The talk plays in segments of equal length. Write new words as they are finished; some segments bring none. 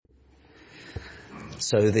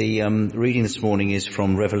So the reading this morning is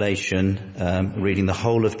from Revelation, reading the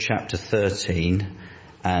whole of chapter 13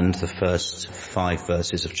 and the first 5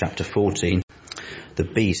 verses of chapter 14, the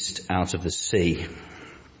beast out of the sea.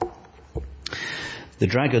 The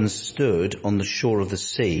dragon stood on the shore of the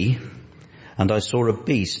sea, and I saw a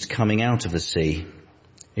beast coming out of the sea.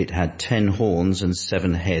 It had 10 horns and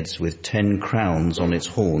 7 heads, with 10 crowns on its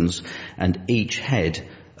horns, and each head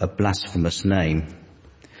a blasphemous name.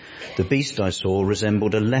 The beast I saw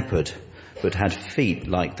resembled a leopard, but had feet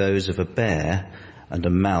like those of a bear and a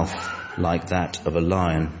mouth like that of a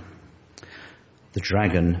lion. The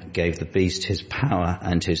dragon gave the beast his power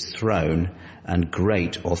and his throne and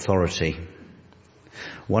great authority.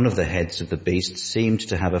 One of the heads of the beast seemed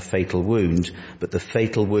to have a fatal wound, but the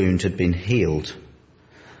fatal wound had been healed.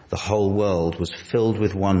 The whole world was filled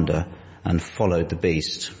with wonder and followed the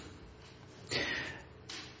beast.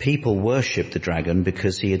 People worshipped the dragon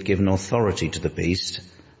because he had given authority to the beast,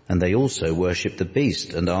 and they also worshipped the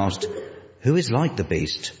beast and asked, "Who is like the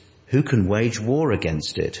beast? Who can wage war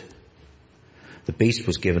against it?" The beast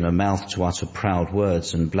was given a mouth to utter proud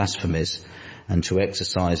words and blasphemies, and to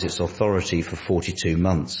exercise its authority for 42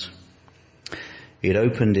 months. It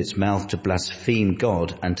opened its mouth to blaspheme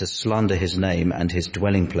God and to slander his name and his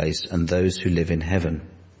dwelling place and those who live in heaven.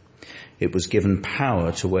 It was given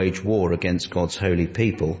power to wage war against God's holy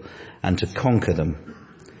people and to conquer them.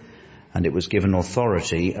 And it was given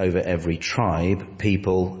authority over every tribe,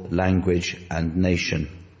 people, language, and nation.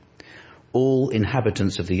 All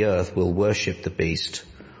inhabitants of the earth will worship the beast,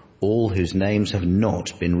 all whose names have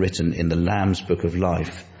not been written in the Lamb's book of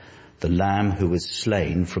life, the Lamb who was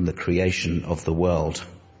slain from the creation of the world.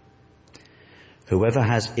 Whoever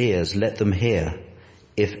has ears, let them hear.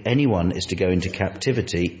 If anyone is to go into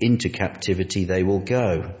captivity they will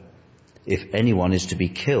go. If anyone is to be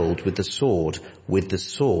killed with the sword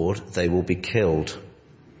they will be killed.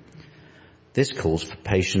 This calls for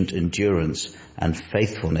patient endurance and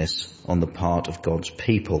faithfulness on the part of God's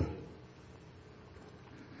people.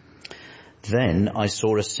 Then I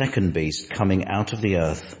saw a second beast coming out of the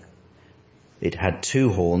earth. It had 2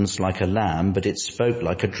 horns like a lamb, but it spoke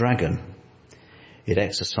like a dragon. It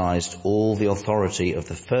exercised all the authority of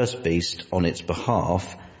the first beast on its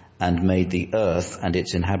behalf and made the earth and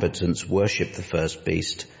its inhabitants worship the first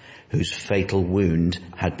beast, whose fatal wound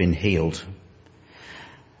had been healed.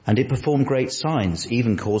 And it performed great signs,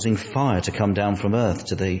 even causing fire to come down from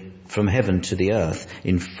heaven to the earth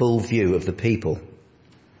in full view of the people.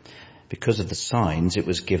 Because of the signs, it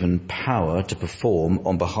was given power to perform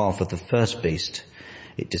on behalf of the first beast.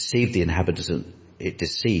 It deceived the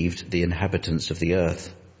inhabitants of the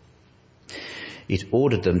earth. It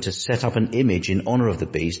ordered them to set up an image in honor of the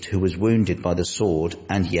beast who was wounded by the sword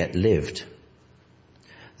and yet lived.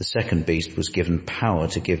 The second beast was given power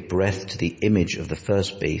to give breath to the image of the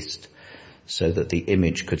first beast, so that the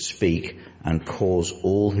image could speak and cause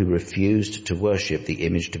all who refused to worship the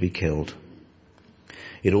image to be killed.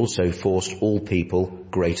 It also forced all people,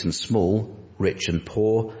 great and small, rich and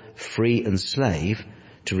poor, free and slave,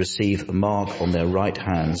 to receive a mark on their right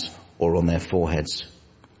hands or on their foreheads,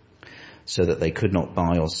 so that they could not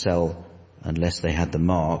buy or sell unless they had the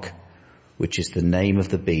mark, which is the name of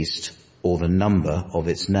the beast or the number of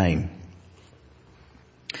its name.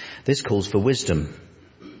 This calls for wisdom.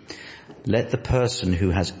 Let the person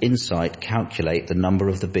who has insight calculate the number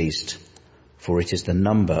of the beast, for it is the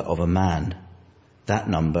number of a man. That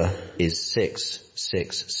number is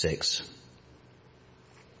 666.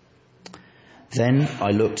 Then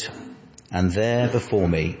I looked, and there before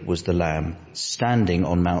me was the Lamb, standing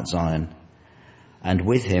on Mount Zion, and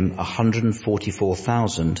with him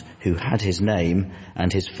 144,000 who had his name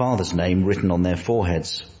and his Father's name written on their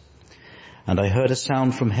foreheads. And I heard a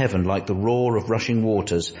sound from heaven like the roar of rushing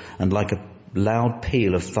waters and like a loud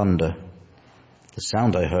peal of thunder. The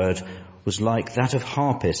sound I heard was like that of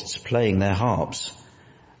harpists playing their harps,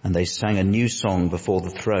 and they sang a new song before the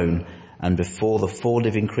throne and before the 4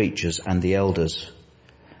 living creatures and the elders.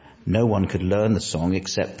 No one could learn the song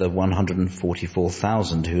except the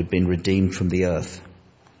 144,000 who had been redeemed from the earth.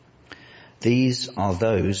 These are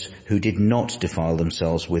those who did not defile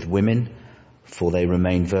themselves with women, for they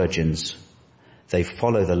remain virgins. They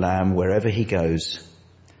follow the Lamb wherever he goes.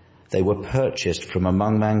 They were purchased from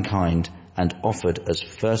among mankind and offered as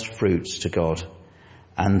first fruits to God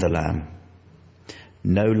and the Lamb.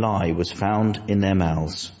 No lie was found in their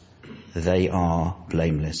mouths. They are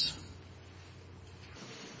blameless.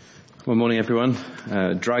 Well, morning everyone.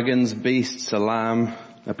 Dragons, beasts, a lamb,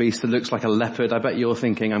 a beast that looks like a leopard. I bet you're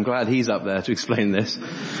thinking, I'm glad he's up there to explain this.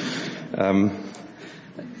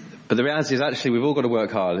 But the reality is actually we've all got to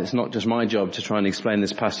work hard. It's not just my job to try and explain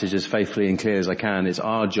this passage as faithfully and clear as I can. It's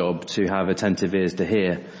our job to have attentive ears to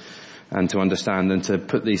hear and to understand and to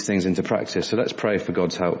put these things into practice. So let's pray for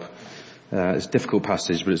God's help. It's a difficult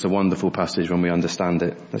passage, but it's a wonderful passage when we understand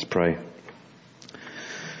it. Let's pray.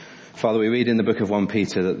 Father, we read in the book of 1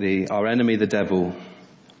 Peter that our enemy, the devil,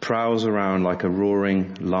 prowls around like a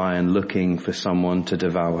roaring lion looking for someone to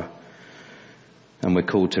devour. And we're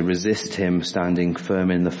called to resist him standing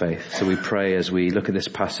firm in the faith. So we pray as we look at this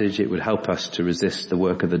passage, it would help us to resist the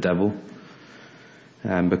work of the devil.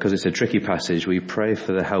 And because it's a tricky passage, we pray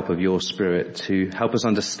for the help of your Spirit to help us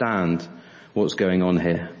understand what's going on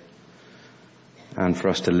here and for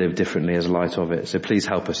us to live differently as light of it. So please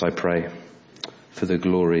help us, I pray, for the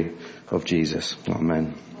glory of Jesus.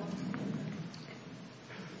 Amen.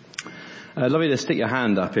 I'd love you to stick your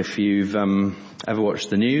hand up if you've ever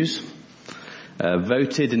watched the news,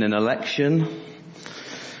 voted in an election,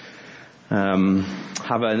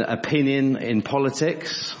 have an opinion in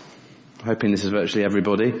politics. Hoping this is virtually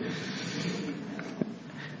everybody.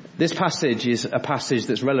 This passage is a passage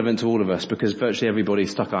that's relevant to all of us because virtually everybody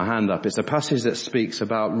stuck our hand up. It's a passage that speaks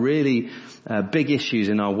about really big issues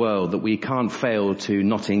in our world that we can't fail to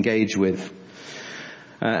not engage with.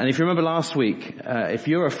 And if you remember last week, if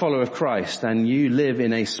you're a follower of Christ and you live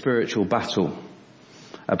in a spiritual battle,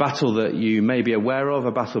 a battle that you may be aware of,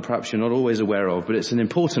 a battle perhaps you're not always aware of, but it's an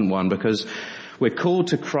important one because we're called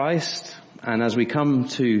to Christ, and as we come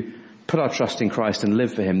to put our trust in Christ and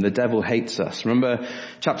live for him, the devil hates us. Remember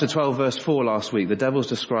chapter 12 verse 4 last week, the devil's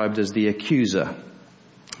described as the accuser.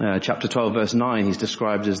 Chapter 12 verse 9, he's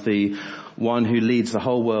described as the one who leads the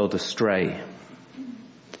whole world astray.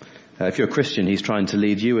 If you're a Christian, he's trying to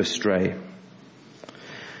lead you astray.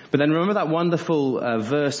 But then remember that wonderful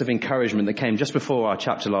verse of encouragement that came just before our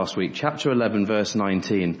chapter last week, chapter 11 verse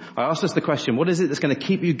 19. I asked us the question, what is it that's going to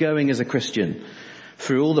keep you going as a Christian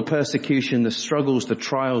through all the persecution, the struggles, the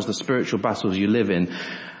trials, the spiritual battles you live in?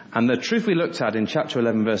 And the truth we looked at in chapter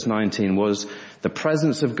 11 verse 19 was the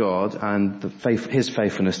presence of God and his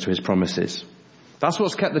faithfulness to his promises. That's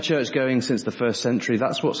what's kept the church going since the first century.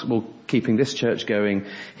 That's what's keeping this church going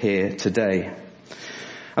here today.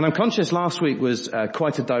 And I'm conscious last week was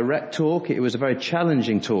quite a direct talk. It was a very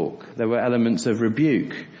challenging talk. There were elements of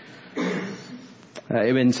rebuke.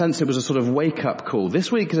 In a sense, it was a sort of wake-up call. This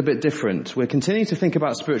week is a bit different. We're continuing to think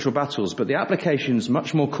about spiritual battles, but the application is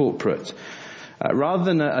much more corporate. Rather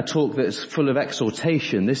than a talk that's full of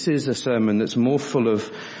exhortation, this is a sermon that's more full of,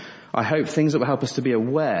 I hope, things that will help us to be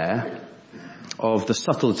aware of the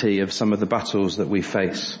subtlety of some of the battles that we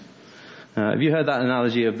face. Have you heard that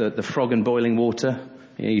analogy of the frog and boiling water?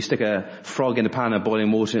 You stick a frog in a pan of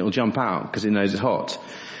boiling water and it'll jump out because it knows it's hot.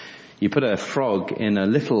 You put a frog in a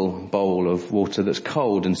little bowl of water that's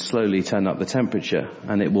cold and slowly turn up the temperature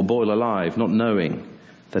and it will boil alive, not knowing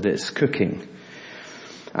that it's cooking.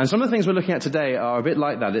 And some of the things we're looking at today are a bit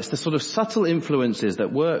like that. It's the sort of subtle influences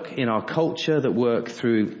that work in our culture, that work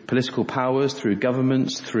through political powers, through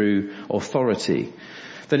governments, through authority.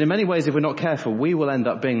 That in many ways, if we're not careful, we will end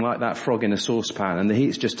up being like that frog in a saucepan and the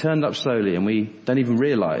heat's just turned up slowly and we don't even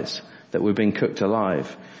realize that we're being cooked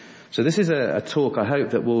alive. So this is a talk, I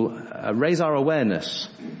hope, that will raise our awareness.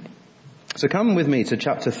 So come with me to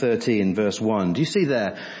chapter 13, verse 1. Do you see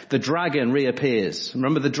there? The dragon reappears.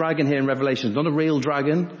 Remember the dragon here in Revelation is not a real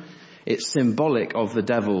dragon. It's symbolic of the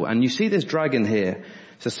devil. And you see this dragon here.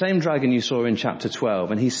 It's the same dragon you saw in chapter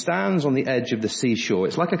 12. And he stands on the edge of the seashore.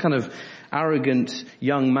 It's like a kind of arrogant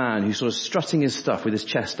young man who's sort of strutting his stuff with his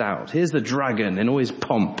chest out. Here's the dragon in all his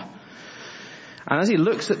pomp. And as he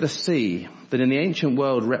looks at the sea, that in the ancient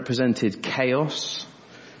world represented chaos,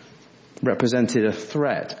 represented a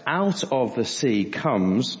threat, out of the sea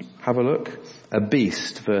comes, have a look, a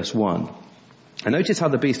beast, verse 1. And notice how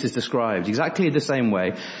the beast is described, exactly the same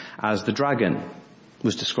way as the dragon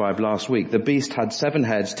was described last week. The beast had 7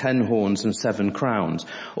 heads, 10 horns, and 7 crowns.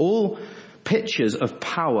 All pictures of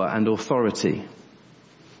power and authority.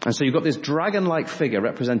 And so you've got this dragon-like figure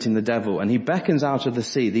representing the devil, and he beckons out of the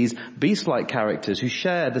sea these beast-like characters who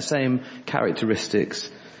share the same characteristics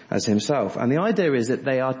as himself. And the idea is that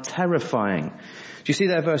they are terrifying. Do you see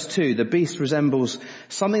there, verse 2? The beast resembles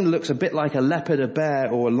something that looks a bit like a leopard, a bear,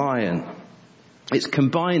 or a lion. It's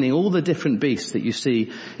combining all the different beasts that you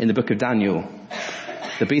see in the book of Daniel.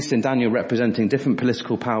 The beast in Daniel representing different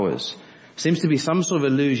political powers. Seems to be some sort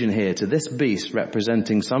of allusion here to this beast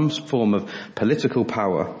representing some form of political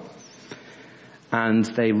power. And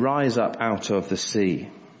they rise up out of the sea.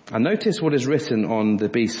 And notice what is written on the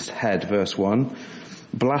beast's head, verse 1.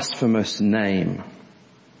 Blasphemous name.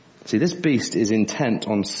 See, this beast is intent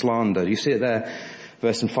on slander. You see it there.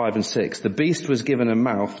 verse 5 and 6. The beast was given a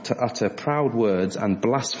mouth to utter proud words and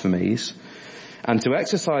blasphemies, and to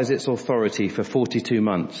exercise its authority for 42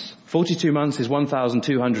 months. 42 months is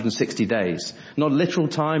 1,260 days. Not literal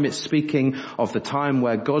time, it's speaking of the time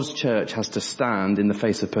where God's church has to stand in the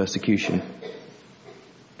face of persecution.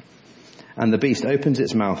 And the beast opens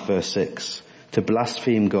its mouth, verse 6, to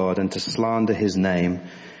blaspheme God and to slander his name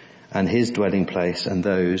and his dwelling place and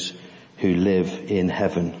those who live in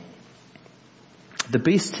heaven. The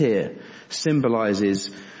beast here symbolizes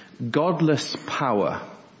godless power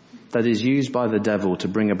that is used by the devil to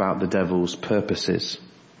bring about the devil's purposes.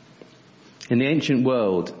 In the ancient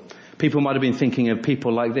world, people might have been thinking of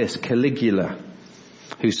people like this, Caligula,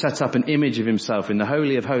 who set up an image of himself in the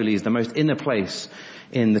Holy of Holies, the most inner place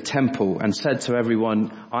in the temple, and said to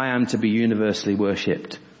everyone, I am to be universally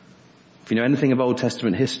worshipped. If you know anything of Old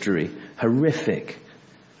Testament history, horrific.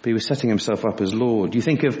 But he was setting himself up as Lord. You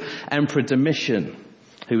think of Emperor Domitian,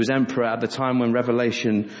 who was emperor at the time when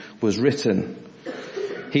Revelation was written.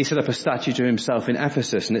 He set up a statue to himself in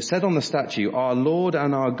Ephesus, and it said on the statue, our Lord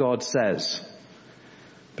and our God says.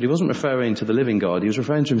 But he wasn't referring to the living God, he was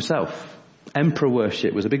referring to himself. Emperor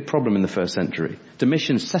worship was a big problem in the first century.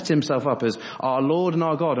 Domitian set himself up as our Lord and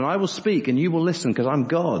our God, and I will speak and you will listen because I'm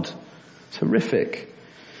God. It's horrific.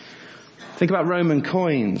 Think about Roman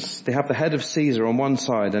coins. They have the head of Caesar on one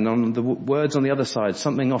side, and on the words on the other side,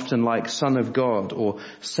 something often like Son of God or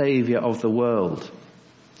Saviour of the world.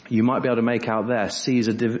 You might be able to make out there,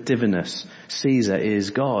 Caesar divinus. Caesar is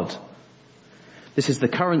God. This is the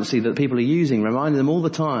currency that people are using, reminding them all the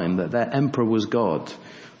time that their emperor was God,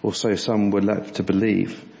 or so some were led to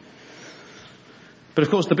believe. But of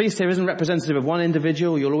course the beast here isn't representative of one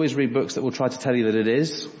individual. You'll always read books that will try to tell you that it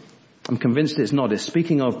is. I'm convinced it's not. It's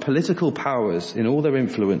speaking of political powers in all their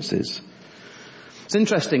influences. It's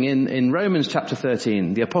interesting, in Romans chapter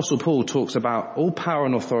 13, the Apostle Paul talks about all power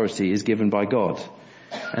and authority is given by God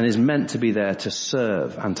and is meant to be there to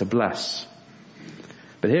serve and to bless.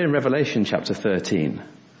 But here in Revelation chapter 13,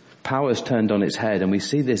 power is turned on its head, and we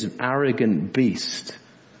see this arrogant beast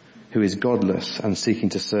who is godless and seeking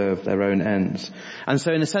to serve their own ends. And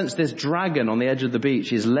so in a sense, this dragon on the edge of the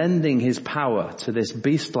beach is lending his power to this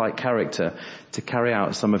beast-like character to carry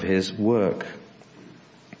out some of his work.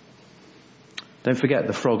 Don't forget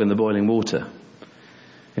the frog in the boiling water.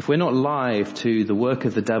 If we're not live to the work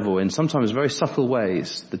of the devil in sometimes very subtle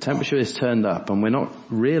ways, the temperature is turned up and we're not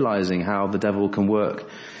realizing how the devil can work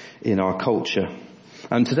in our culture.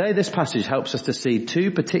 And today this passage helps us to see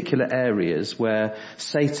two particular areas where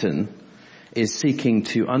Satan is seeking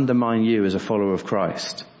to undermine you as a follower of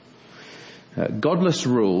Christ. Godless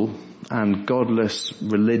rule and godless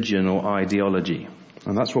religion or ideology.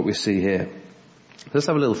 And that's what we see here. Let's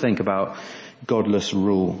have a little think about godless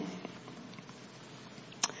rule.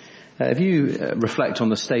 If you reflect on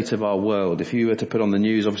the state of our world, if you were to put on the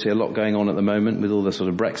news, obviously a lot going on at the moment with all the sort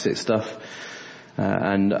of Brexit stuff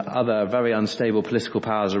and other very unstable political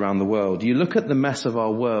powers around the world. You look at the mess of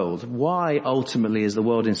our world. Why ultimately is the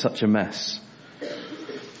world in such a mess?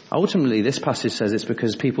 Ultimately, this passage says it's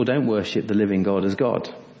because people don't worship the living God as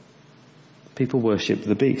God. People worship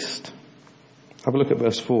the beast. Have a look at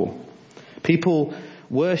verse 4. People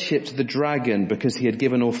worshipped the dragon because he had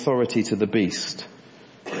given authority to the beast.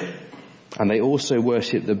 And they also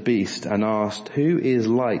worshipped the beast and asked, who is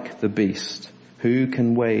like the beast? Who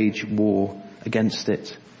can wage war against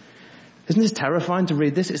it? Isn't this terrifying to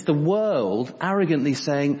read this? It's the world arrogantly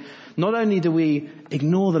saying, not only do we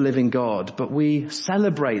ignore the living God, but we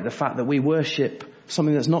celebrate the fact that we worship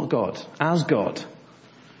something that's not God, as God.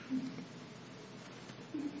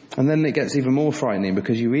 And then it gets even more frightening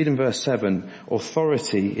because you read in verse 7,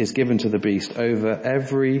 authority is given to the beast over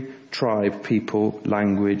every tribe, people,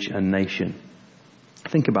 language and nation.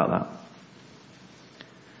 Think about that.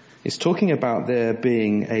 It's talking about there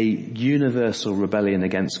being a universal rebellion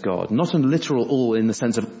against God. Not a literal all in the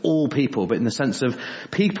sense of all people, but in the sense of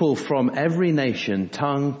people from every nation,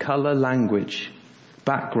 tongue, colour, language,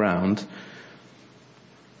 background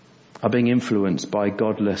are being influenced by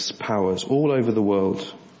godless powers all over the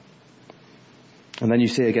world. And then you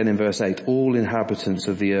see again in verse 8, all inhabitants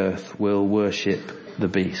of the earth will worship the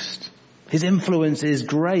beast. His influence is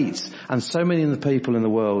great, and so many of the people in the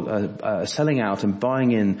world are selling out and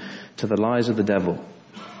buying in to the lies of the devil,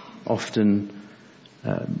 often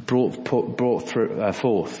brought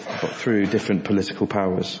forth through different political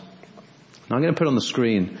powers. Now I'm going to put on the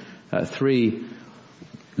screen three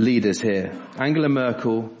leaders here: Angela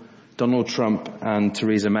Merkel, Donald Trump, and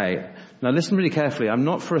Theresa May. Now listen really carefully. I'm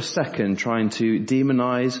not for a second trying to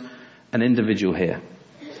demonize an individual here.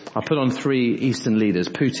 I put on three Eastern leaders: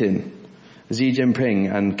 Putin, Xi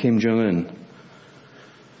Jinping and Kim Jong-un.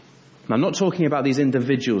 Now, I'm not talking about these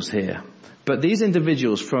individuals here, but these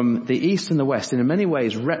individuals from the East and the West in many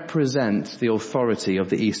ways represent the authority of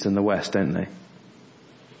the East and the West, don't they?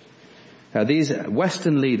 These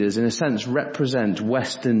Western leaders, in a sense, represent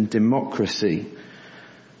Western democracy.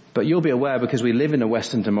 But you'll be aware, because we live in a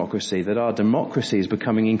Western democracy, that our democracy is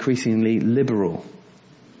becoming increasingly liberal.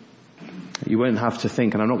 You won't have to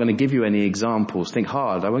think, and I'm not going to give you any examples. Think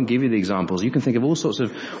hard. I won't give you the examples. You can think of all sorts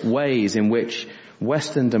of ways in which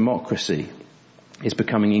Western democracy is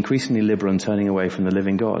becoming increasingly liberal and turning away from the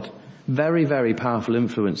living God. Very, very powerful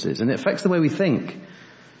influences. And it affects the way we think.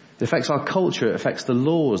 It affects our culture. It affects the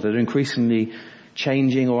laws that are increasingly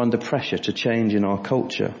changing or under pressure to change in our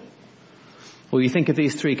culture. Or you think of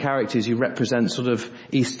these three characters who represent sort of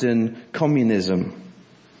Eastern communism,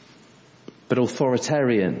 but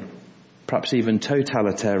authoritarian, perhaps even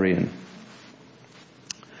totalitarian.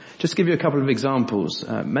 Just to give you a couple of examples,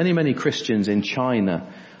 many Christians in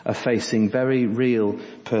China are facing very real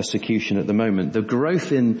persecution at the moment. The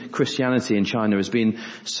growth in Christianity in China has been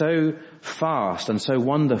so fast and so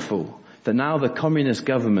wonderful that now the communist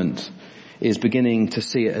government is beginning to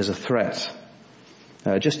see it as a threat.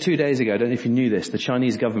 Just 2 days ago, I don't know if you knew this, the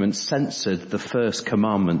Chinese government censored the first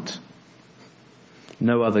commandment.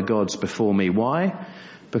 No other gods before me. Why?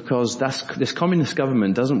 Because this communist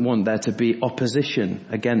government doesn't want there to be opposition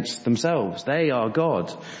against themselves. They are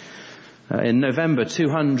God. In November,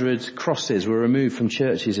 200 crosses were removed from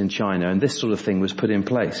churches in China, and this sort of thing was put in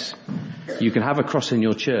place. You can have a cross in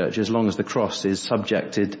your church as long as the cross is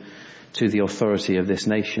subjected to the authority of this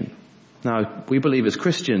nation. Now, we believe as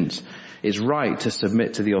Christians it's right to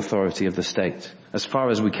submit to the authority of the state as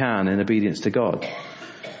far as we can in obedience to God.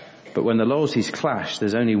 But when the loyalties clash,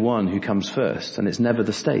 there's only one who comes first, and it's never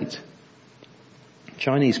the state.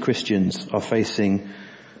 Chinese Christians are facing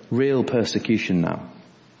real persecution now.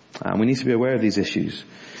 And we need to be aware of these issues.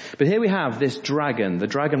 But here we have this dragon. The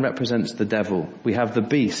dragon represents the devil. We have the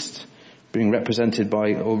beast being represented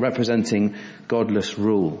by, or representing godless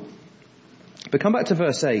rule. But come back to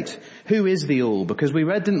verse 8. Who is the all? Because we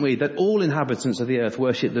read, didn't we, that all inhabitants of the earth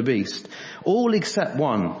worship the beast. All except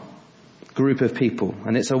one group of people.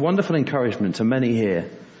 And it's a wonderful encouragement to many here.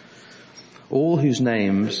 All whose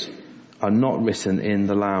names are not written in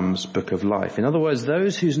the Lamb's book of life. In other words,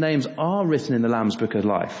 those whose names are written in the Lamb's book of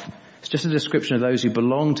life. It's just a description of those who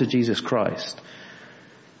belong to Jesus Christ.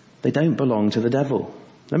 They don't belong to the devil.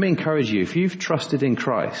 Let me encourage you, if you've trusted in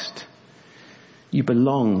Christ, you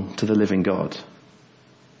belong to the living God.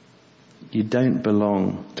 You don't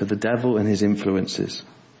belong to the devil and his influences.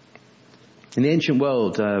 In the ancient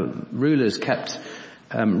world, rulers kept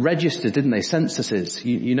registered, didn't they? Censuses.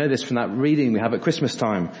 You know this from that reading we have at Christmas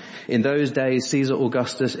time. In those days, Caesar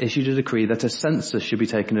Augustus issued a decree that a census should be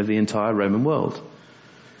taken of the entire Roman world.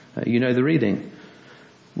 You know the reading.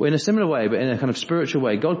 Well, in a similar way, but in a kind of spiritual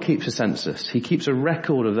way, God keeps a census. He keeps a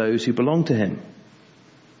record of those who belong to him.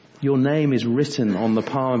 Your name is written on the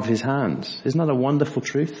palm of his hands. Isn't that a wonderful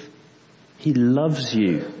truth? He loves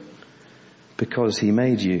you because he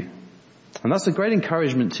made you. And that's a great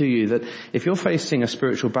encouragement to you that if you're facing a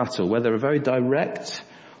spiritual battle, whether very direct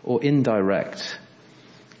or indirect,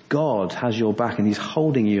 God has your back and he's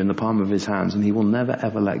holding you in the palm of his hands and he will never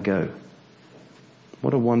ever let go.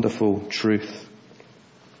 What a wonderful truth.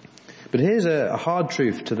 But here's a hard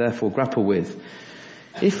truth to therefore grapple with.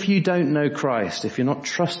 If you don't know Christ, if you're not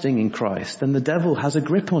trusting in Christ, then the devil has a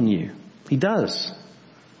grip on you. He does.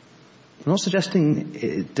 I'm not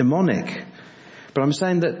suggesting demonic, but I'm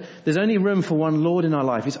saying that there's only room for one Lord in our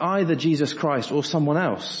life. It's either Jesus Christ or someone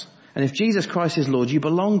else. And if Jesus Christ is Lord, you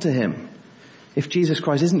belong to him. If Jesus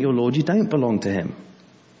Christ isn't your Lord, you don't belong to him.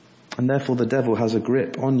 And therefore the devil has a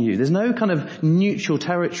grip on you. There's no kind of neutral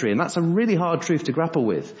territory, and that's a really hard truth to grapple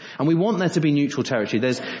with. And we want there to be neutral territory.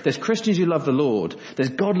 There's Christians who love the Lord, there's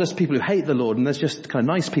godless people who hate the Lord, and there's just kind of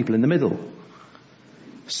nice people in the middle.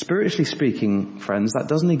 Spiritually speaking, friends, that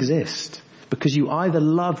doesn't exist. Because you either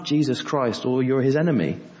love Jesus Christ or you're his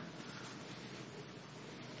enemy.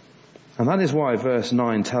 And that is why verse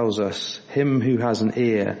 9 tells us, him who has an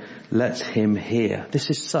ear, let him hear. This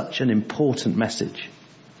is such an important message.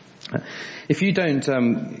 If you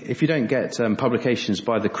don't get publications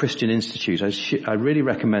by the Christian Institute, I really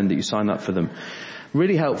recommend that you sign up for them.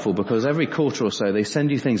 Really helpful because every quarter or so they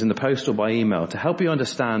send you things in the post or by email to help you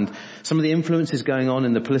understand some of the influences going on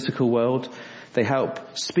in the political world. They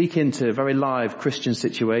help speak into very live Christian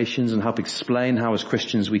situations and help explain how as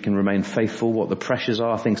Christians we can remain faithful, what the pressures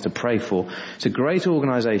are, things to pray for. It's a great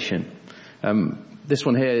organisation. This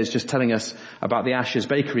one here is just telling us about the Asher's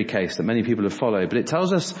Bakery case that many people have followed, but it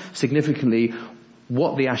tells us significantly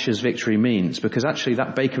what the Ashes victory means, because actually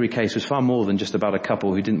that bakery case was far more than just about a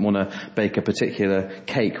couple who didn't want to bake a particular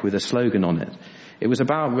cake with a slogan on it. It was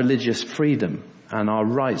about religious freedom and our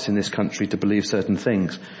rights in this country to believe certain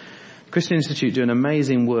things. Christian Institute do an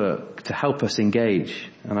amazing work to help us engage,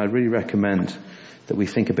 and I really recommend that we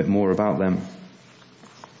think a bit more about them.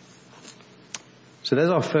 So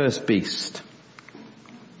there's our first beast.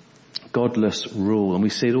 Godless rule, and we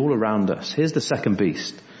see it all around us. Here's the second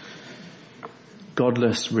beast.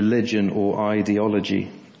 Godless religion or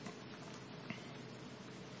ideology.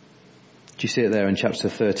 Do you see it there in chapter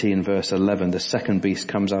 13 verse 11? The second beast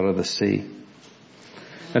comes out of the sea.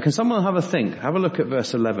 Now can someone have a think? Have a look at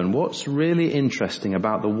verse 11. What's really interesting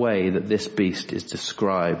about the way that this beast is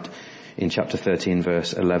described in chapter 13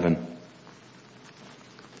 verse 11? Do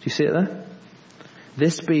you see it there?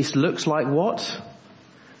 This beast looks like what?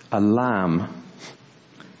 A lamb,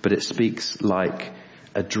 but it speaks like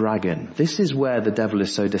a dragon. This is where the devil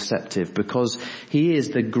is so deceptive, because he is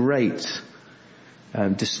the great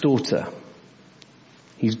distorter.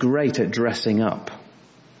 He's great at dressing up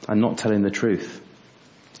and not telling the truth.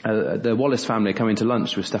 The Wallace family are coming to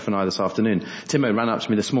lunch with Steph and I this afternoon. Timo ran up to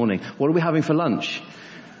me this morning. What are we having for lunch?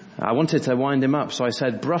 I wanted to wind him up, so I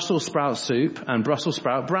said Brussels sprout soup and Brussels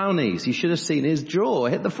sprout brownies. You should have seen his jaw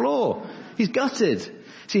hit the floor. He's gutted.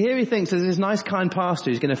 See, here he thinks there's this nice kind pastor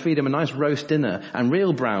who's going to feed him a nice roast dinner and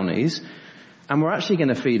real brownies, and we're actually going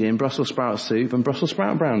to feed him Brussels sprout soup and Brussels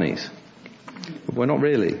sprout brownies. But we're not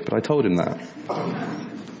really, but I told him that.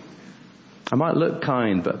 I might look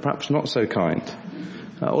kind, but perhaps not so kind.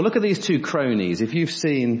 Or look at these two cronies. If you've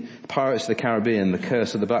seen Pirates of the Caribbean, The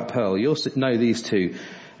Curse of the Black Pearl, you'll know these two,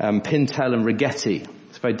 Pintel and Rigetti.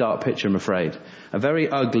 It's a very dark picture, I'm afraid. A very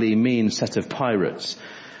ugly, mean set of pirates.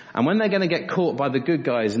 And when they're going to get caught by the good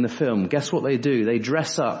guys in the film, guess what they do? They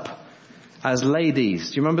dress up as ladies.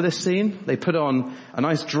 Do you remember this scene? They put on a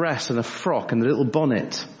nice dress and a frock and a little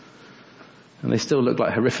bonnet. And they still look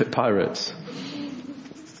like horrific pirates.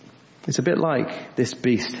 It's a bit like this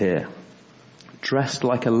beast here. Dressed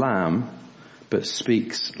like a lamb, but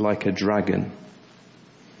speaks like a dragon.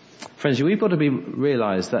 Friends, we've got to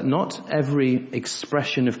realize that not every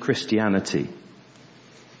expression of Christianity,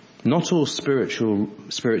 not all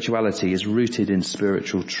spirituality is rooted in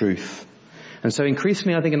spiritual truth. And so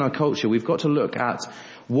increasingly, I think in our culture, we've got to look at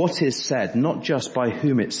what is said, not just by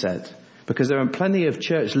whom it's said. Because there are plenty of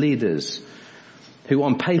church leaders who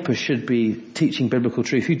on paper should be teaching biblical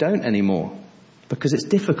truth who don't anymore. Because it's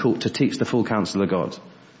difficult to teach the full counsel of God.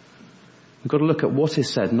 We've got to look at what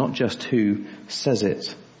is said, not just who says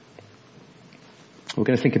it. We're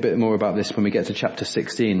going to think a bit more about this when we get to chapter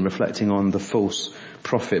 16, reflecting on the false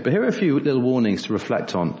prophet. But here are a few little warnings to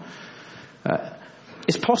reflect on.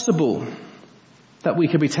 It's possible that we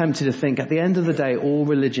could be tempted to think at the end of the day all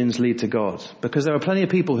religions lead to God. Because there are plenty of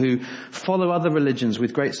people who follow other religions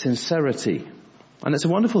with great sincerity. And it's a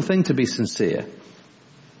wonderful thing to be sincere.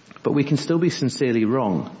 But we can still be sincerely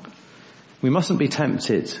wrong. We mustn't be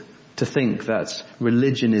tempted to think that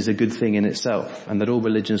religion is a good thing in itself and that all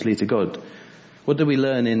religions lead to God. What do we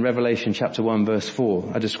learn in Revelation chapter 1 verse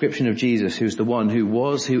 4? A description of Jesus, who's the one who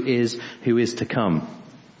was, who is to come.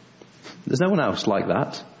 There's no one else like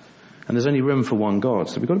that. And there's only room for one God.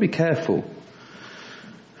 So we've got to be careful.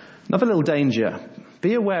 Another little danger.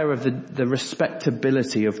 Be aware of the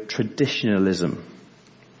respectability of traditionalism.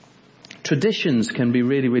 Traditions can be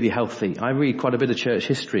really, really healthy. I read quite a bit of church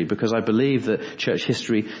history because I believe that church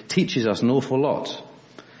history teaches us an awful lot.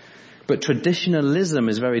 But traditionalism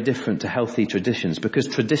is very different to healthy traditions, because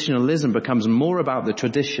traditionalism becomes more about the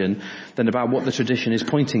tradition than about what the tradition is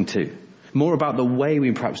pointing to. More about the way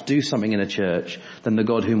we perhaps do something in a church than the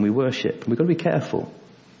God whom we worship. We've got to be careful.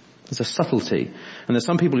 There's a subtlety. And there's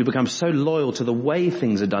some people who become so loyal to the way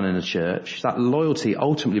things are done in a church, that loyalty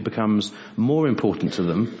ultimately becomes more important to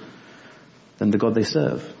them than the God they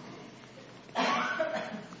serve.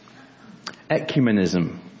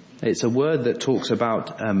 Ecumenism. It's a word that talks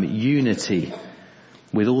about unity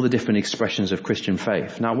with all the different expressions of Christian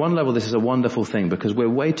faith. Now, at one level, this is a wonderful thing because we're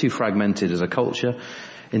way too fragmented as a culture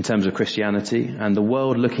in terms of Christianity, and the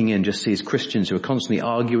world looking in just sees Christians who are constantly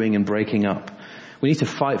arguing and breaking up. We need to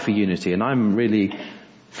fight for unity, and I'm really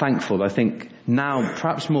thankful. I think now,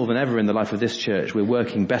 perhaps more than ever in the life of this church, we're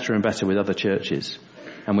working better and better with other churches,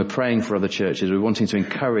 and we're praying for other churches. We're wanting to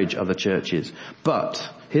encourage other churches. But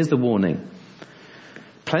here's the warning.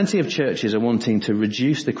 Plenty of churches are wanting to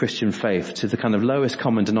reduce the Christian faith to the kind of lowest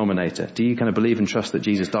common denominator. Do you kind of believe and trust that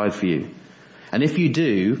Jesus died for you? And if you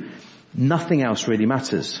do, nothing else really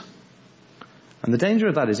matters. And the danger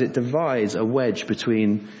of that is it divides a wedge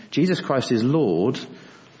between Jesus Christ is Lord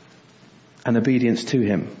and obedience to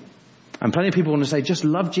him. And plenty of people want to say, just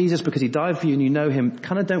love Jesus because he died for you and you know him.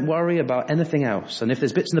 Kind of don't worry about anything else. And if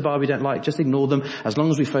there's bits in the Bible you don't like, just ignore them as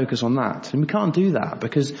long as we focus on that. And we can't do that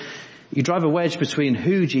because you drive a wedge between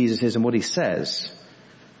who Jesus is and what he says.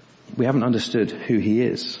 We haven't understood who he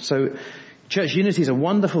is. So church unity is a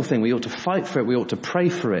wonderful thing. We ought to fight for it. We ought to pray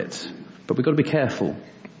for it. But we've got to be careful.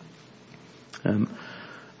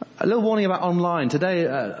 A little warning about online. Today,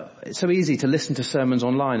 it's so easy to listen to sermons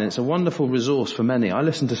online, and it's a wonderful resource for many. I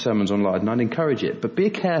listen to sermons online, and I'd encourage it. But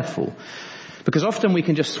be careful, because often we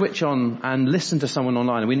can just switch on and listen to someone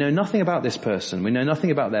online, and we know nothing about this person. We know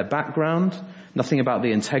nothing about their background, nothing about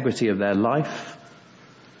the integrity of their life.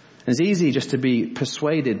 And it's easy just to be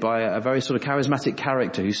persuaded by a very sort of charismatic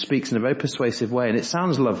character who speaks in a very persuasive way, and it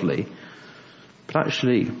sounds lovely, but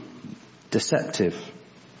actually deceptive.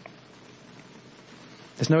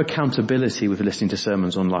 There's no accountability with listening to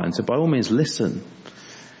sermons online. So by all means listen,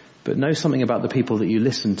 but know something about the people that you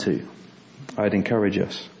listen to. I'd encourage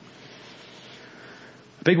us.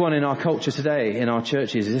 A big one in our culture today, in our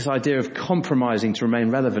churches, is this idea of compromising to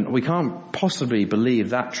remain relevant. We can't possibly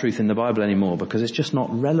believe that truth in the Bible anymore because it's just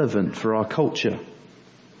not relevant for our culture.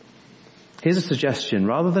 Here's a suggestion.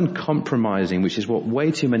 Rather than compromising, which is what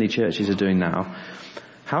way too many churches are doing now,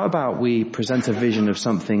 how about we present a vision of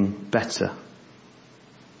something better?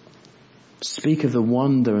 Speak of the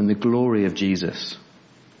wonder and the glory of Jesus.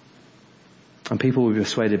 And people will be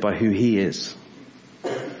persuaded by who he is.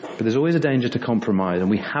 But there's always a danger to compromise, and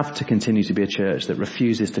we have to continue to be a church that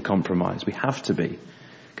refuses to compromise. We have to be.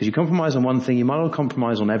 Because you compromise on one thing, you might as well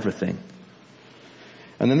compromise on everything.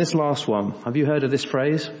 And then this last one. Have you heard of this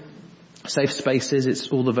phrase? Safe spaces. It's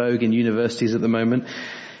all the vogue in universities at the moment.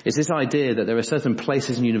 It's this idea that there are certain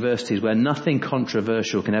places in universities where nothing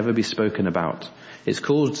controversial can ever be spoken about. It's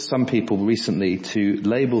caused some people recently to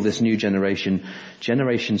label this new generation,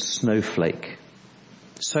 Generation Snowflake.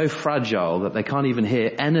 So fragile that they can't even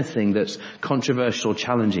hear anything that's controversial or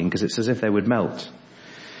challenging because it's as if they would melt.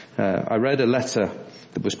 I read a letter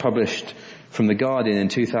that was published from The Guardian in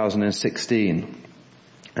 2016.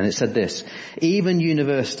 And it said this: even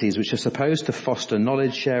universities which are supposed to foster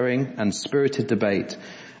knowledge sharing and spirited debate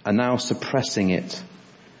are now suppressing it.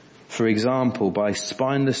 For example, by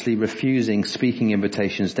spinelessly refusing speaking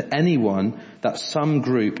invitations to anyone that some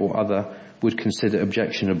group or other would consider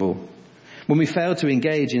objectionable. When we fail to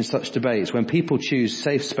engage in such debates, when people choose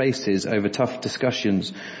safe spaces over tough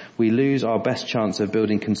discussions, we lose our best chance of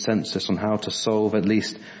building consensus on how to solve at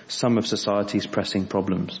least some of society's pressing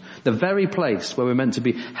problems. The very place where we're meant to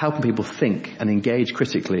be helping people think and engage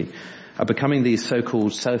critically are becoming these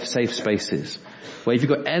so-called safe spaces, where if you've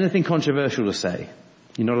got anything controversial to say,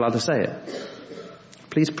 you're not allowed to say it.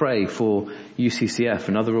 Please pray for UCCF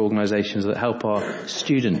and other organisations that help our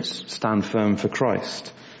students stand firm for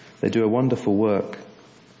Christ. They do a wonderful work.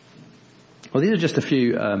 Well, these are just a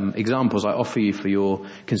few examples I offer you for your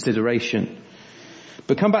consideration.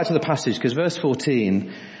 But come back to the passage, because verse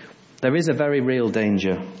 14, there is a very real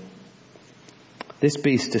danger. This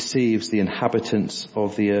beast deceives the inhabitants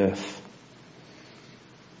of the earth.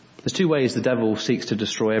 There's two ways the devil seeks to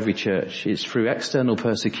destroy every church. It's through external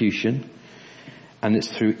persecution and it's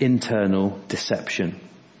through internal deception.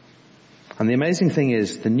 And the amazing thing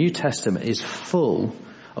is the New Testament is full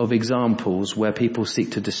of examples where people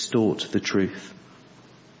seek to distort the truth.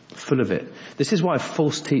 Full of it. This is why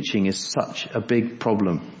false teaching is such a big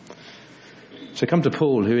problem. So come to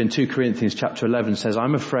Paul, who in 2 Corinthians chapter 11 says,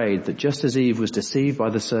 I'm afraid that just as Eve was deceived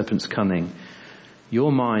by the serpent's cunning,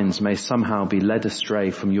 your minds may somehow be led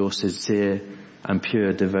astray from your sincere and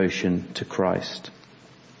pure devotion to Christ.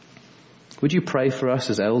 Would you pray for us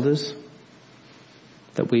as elders?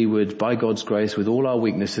 That we would, by God's grace, with all our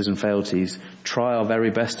weaknesses and frailties, try our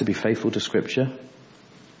very best to be faithful to Scripture.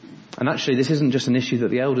 And actually, this isn't just an issue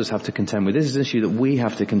that the elders have to contend with. This is an issue that we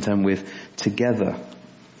have to contend with together.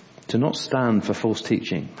 To not stand for false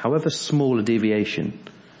teaching, however small a deviation.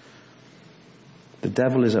 The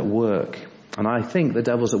devil is at work. And I think the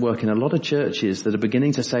devil's at work in a lot of churches that are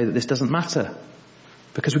beginning to say that this doesn't matter.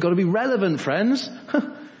 Because we've got to be relevant, friends. We've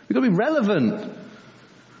got to be relevant.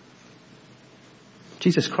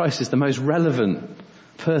 Jesus Christ is the most relevant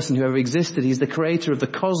person who ever existed. He's the creator of the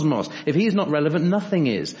cosmos. If he's not relevant, nothing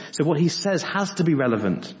is. So what he says has to be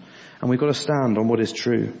relevant. And we've got to stand on what is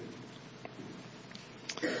true.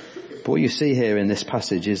 But what you see here in this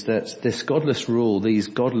passage is that this godless rule, these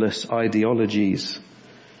godless ideologies,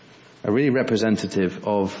 are really representative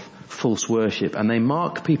of false worship, and they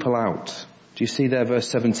mark people out. Do you see there, verse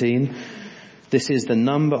 17? This is the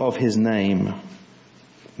number of his name,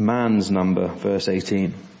 man's number, verse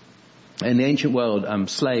 18. In the ancient world,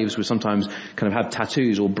 slaves would sometimes kind of have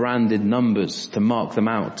tattoos or branded numbers to mark them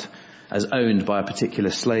out. as owned by a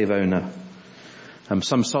particular slave owner.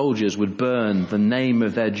 Some soldiers would burn the name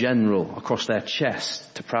of their general across their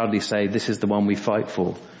chest to proudly say, this is the one we fight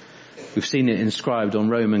for. We've seen it inscribed on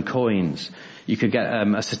Roman coins. You could get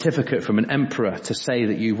a certificate from an emperor to say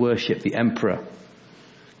that you worship the emperor,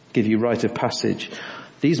 give you rite of passage.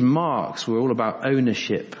 These marks were all about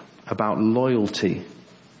ownership, about loyalty.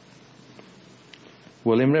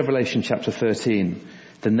 Well, in Revelation chapter 13,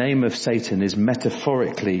 the name of Satan is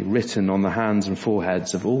metaphorically written on the hands and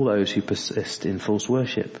foreheads of all those who persist in false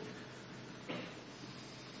worship.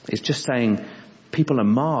 It's just saying people are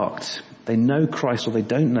marked. They know Christ or they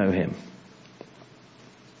don't know him.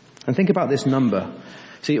 And think about this number.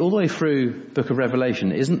 See, all the way through book of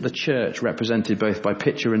Revelation, isn't the church represented both by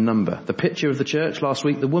picture and number? The picture of the church last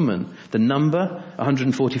week, the woman. The number,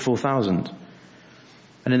 144,000.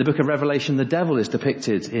 And in the book of Revelation, the devil is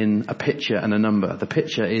depicted in a picture and a number. The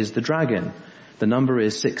picture is the dragon. The number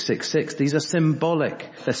is 666. These are symbolic.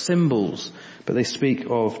 They're symbols, but they speak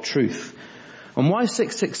of truth. And why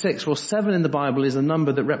 666? Well, 7 in the Bible is a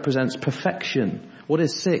number that represents perfection. What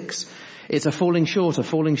is 6? It's a falling short of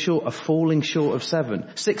 7.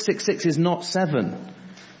 666 is not 7.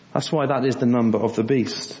 That's why that is the number of the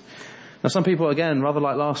beast. Now some people, again, rather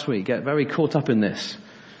like last week, get very caught up in this.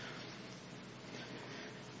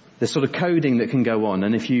 There's sort of coding that can go on,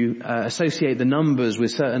 and if you associate the numbers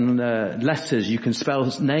with certain letters, you can spell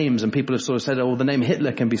names, and people have sort of said, oh, the name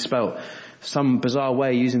Hitler can be spelt some bizarre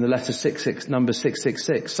way using the letter 66, number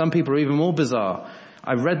 666. Some people are even more bizarre.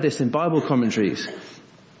 I've read this in Bible commentaries.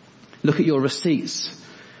 Look at your receipts.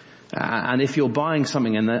 And if you're buying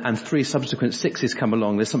something and 3 subsequent 6s come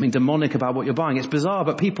along, there's something demonic about what you're buying. It's bizarre,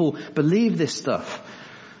 but people believe this stuff.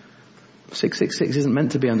 666 isn't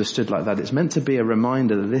meant to be understood like that. It's meant to be a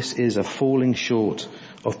reminder that this is a falling short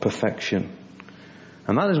of perfection.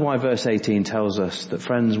 And that is why verse 18 tells us that,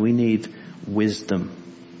 friends, we need wisdom.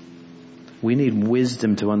 We need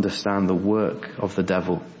wisdom to understand the work of the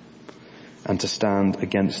devil and to stand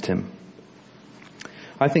against him.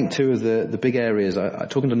 I think two of the big areas, I'm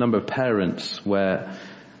talking to a number of parents where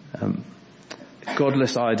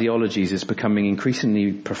godless ideologies is becoming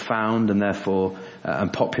increasingly profound and therefore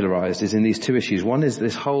and popularized, is in these two issues. One is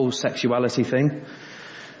this whole sexuality thing.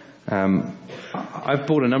 I've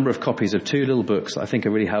bought a number of copies of 2 little books that I think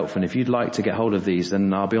are really helpful, and if you'd like to get hold of these,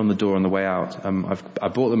 then I'll be on the door on the way out. I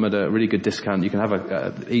bought them at a really good discount. You can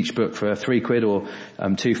have each book for £3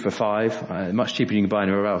 or 2 for £5, much cheaper than you can buy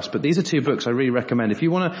anywhere else. But these are 2 books I really recommend. If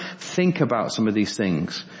you want to think about some of these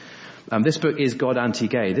things, this book is God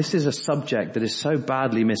Anti-Gay. This is a subject that is so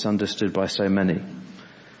badly misunderstood by so many.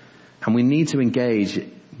 And we need to engage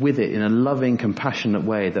with it in a loving, compassionate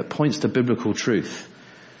way that points to biblical truth.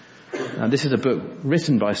 And this is a book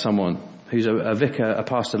written by someone who's a vicar, a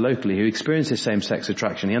pastor locally, who experiences same-sex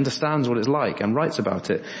attraction. He understands what it's like and writes about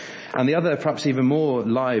it. And the other, perhaps even more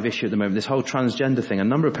live issue at the moment, this whole transgender thing. A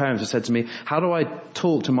number of parents have said to me, how do I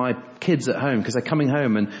talk to my kids at home? Because they're coming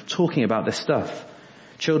home and talking about this stuff.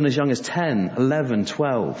 Children as young as 10, 11,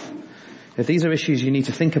 12. If these are issues you need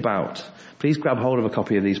to think about, please grab hold of a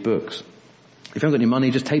copy of these books. If you haven't got any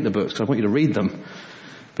money, just take the books, because I want you to read them.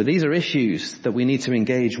 But these are issues that we need to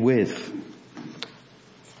engage with.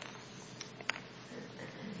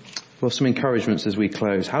 Well, some encouragements as we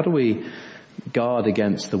close. How do we guard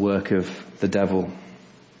against the work of the devil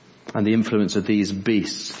and the influence of these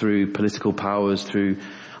beasts through political powers, through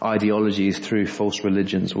ideologies, through false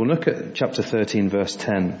religions? We'll look at chapter 13, verse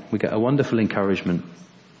 10. We get a wonderful encouragement.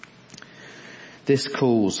 This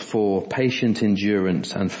calls for patient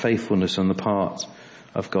endurance and faithfulness on the part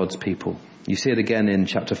of God's people. You see it again in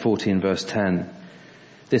chapter 14, verse 10.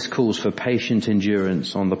 This calls for patient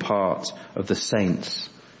endurance on the part of the saints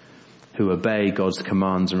who obey God's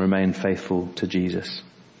commands and remain faithful to Jesus.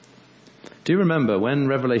 Do you remember when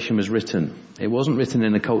Revelation was written? It wasn't written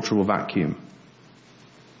in a cultural vacuum.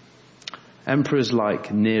 Emperors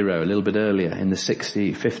like Nero, a little bit earlier, in the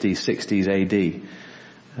 50s, 60s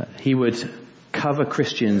AD, he would cover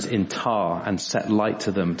Christians in tar and set light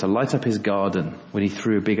to them to light up his garden when he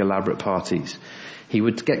threw big elaborate parties. He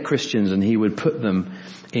would get Christians and he would put them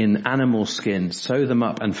in animal skins, sew them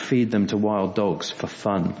up and feed them to wild dogs for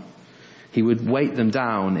fun. He would weight them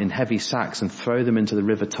down in heavy sacks and throw them into the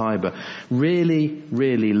river Tiber. Really,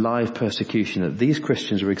 really live persecution that these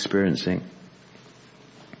Christians were experiencing.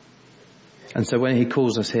 And so when he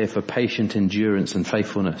calls us here for patient endurance and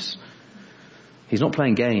faithfulness, he's not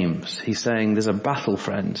playing games. He's saying there's a battle,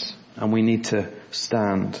 friends, and we need to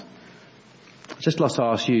stand. I'd just like to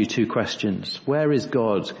ask you 2 questions. Where is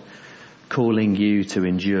God calling you to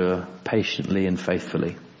endure patiently and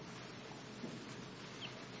faithfully?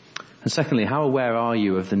 And secondly, how aware are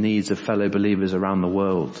you of the needs of fellow believers around the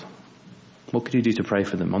world? What could you do to pray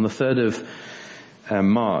for them? On the 3rd of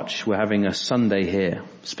March, we're having a Sunday here,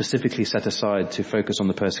 specifically set aside to focus on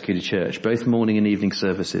the persecuted church, both morning and evening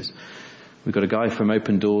services. We've got a guy from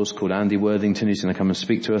Open Doors called Andy Worthington who's going to come and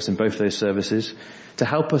speak to us in both those services to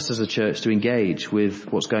help us as a church to engage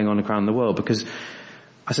with what's going on around the world. Because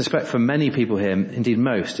I suspect for many people here, indeed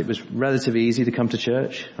most, it was relatively easy to come to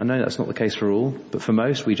church. I know that's not the case for all, but for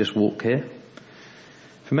most, we just walk here.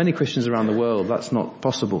 For many Christians around the world, that's not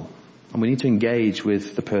possible. And we need to engage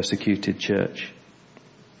with the persecuted church.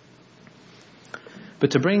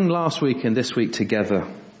 But to bring last week and this week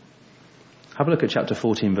together, have a look at chapter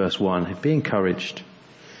 14, verse 1. Be encouraged.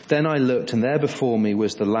 Then I looked, and there before me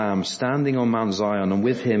was the Lamb standing on Mount Zion, and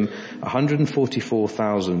with him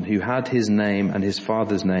 144,000 who had his name and his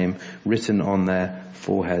father's name written on their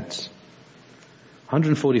foreheads.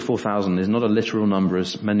 144,000 is not a literal number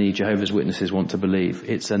as many Jehovah's Witnesses want to believe.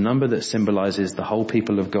 It's a number that symbolizes the whole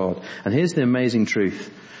people of God. And here's the amazing truth.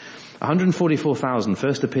 144,000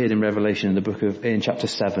 first appeared in Revelation in chapter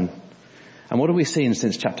 7. And what have we seen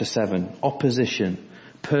since chapter 7? Opposition,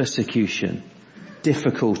 persecution,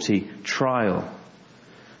 difficulty, trial.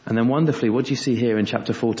 And then wonderfully, what do you see here in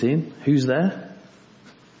chapter 14? Who's there?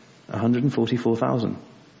 144,000.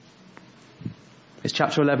 It's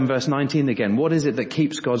chapter 11 verse 19 again. What is it that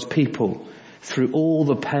keeps God's people through all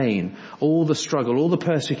the pain, all the struggle, all the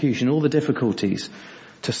persecution, all the difficulties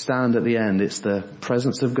to stand at the end? It's the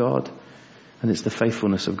presence of God and it's the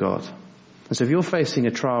faithfulness of God. And so if you're facing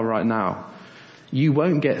a trial right now, you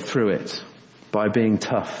won't get through it by being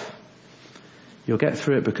tough. You'll get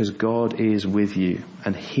through it because God is with you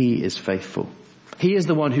and he is faithful. He is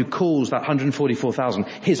the one who calls that 144,000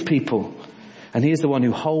 his people. And he is the one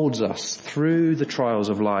who holds us through the trials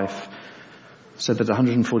of life so that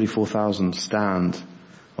 144,000 stand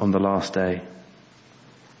on the last day.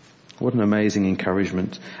 What an amazing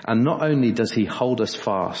encouragement. And not only does he hold us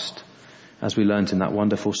fast, as we learned in that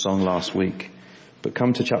wonderful song last week, but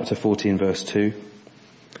come to chapter 14 verse 2.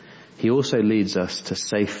 He also leads us to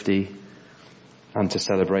safety and to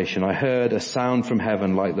celebration. I heard a sound from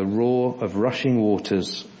heaven like the roar of rushing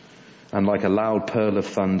waters and like a loud peal of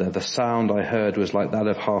thunder. The sound I heard was like that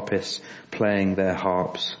of harpists playing their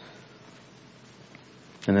harps.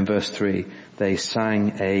 And then verse 3, they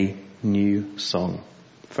sang a new song.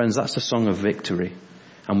 Friends, that's the song of victory.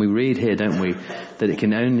 And we read here, don't we, that it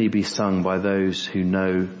can only be sung by those who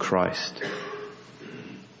know Christ.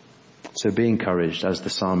 So be encouraged, as the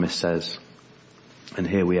psalmist says. And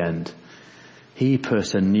here we end. He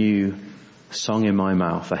put a new song in my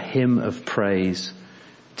mouth, a hymn of praise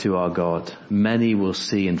to our God. Many will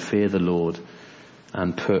see and fear the Lord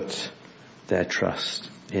and put their trust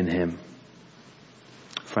in him.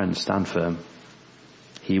 Friends, stand firm.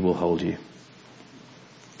 He will hold you.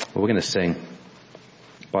 Well, we're going to sing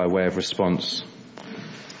by way of response.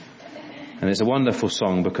 And it's a wonderful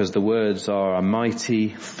song because the words are, a mighty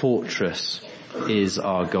fortress is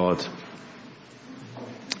our God.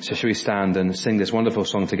 So shall we stand and sing this wonderful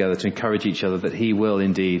song together to encourage each other that he will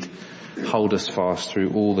indeed hold us fast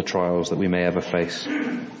through all the trials that we may ever face.